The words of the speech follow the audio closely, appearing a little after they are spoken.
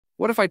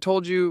What if I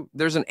told you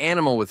there's an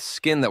animal with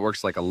skin that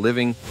works like a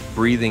living,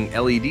 breathing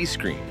LED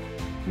screen?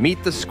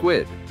 Meet the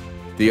squid,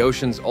 the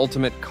ocean's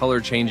ultimate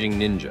color-changing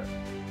ninja.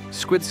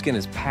 Squid skin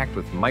is packed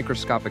with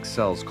microscopic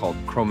cells called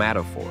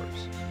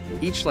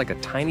chromatophores, each like a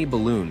tiny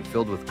balloon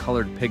filled with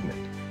colored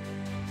pigment.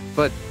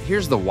 But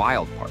here's the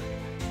wild part.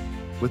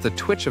 With a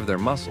twitch of their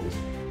muscles,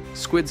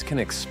 squids can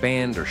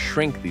expand or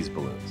shrink these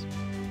balloons,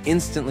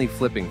 instantly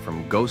flipping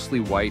from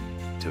ghostly white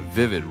to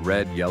vivid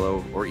red,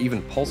 yellow, or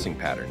even pulsing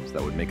patterns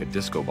that would make a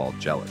disco ball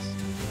jealous.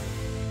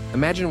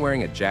 Imagine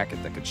wearing a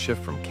jacket that could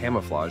shift from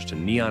camouflage to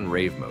neon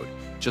rave mode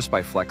just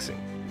by flexing.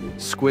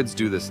 Squids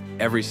do this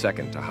every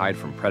second to hide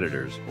from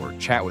predators or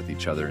chat with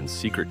each other in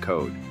secret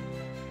code.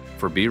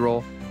 For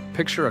B-roll,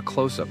 picture a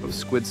close-up of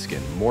squid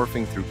skin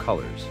morphing through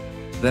colors,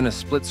 then a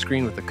split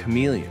screen with a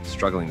chameleon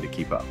struggling to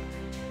keep up.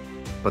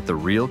 But the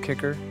real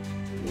kicker?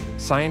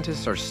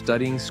 Scientists are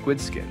studying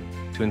squid skin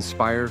to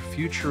inspire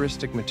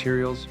futuristic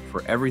materials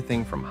for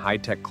everything from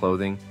high-tech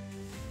clothing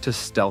to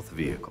stealth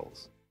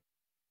vehicles.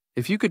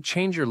 If you could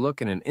change your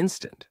look in an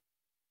instant,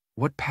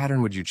 what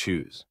pattern would you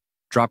choose?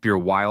 Drop your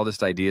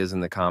wildest ideas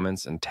in the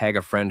comments and tag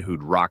a friend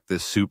who'd rock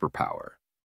this superpower.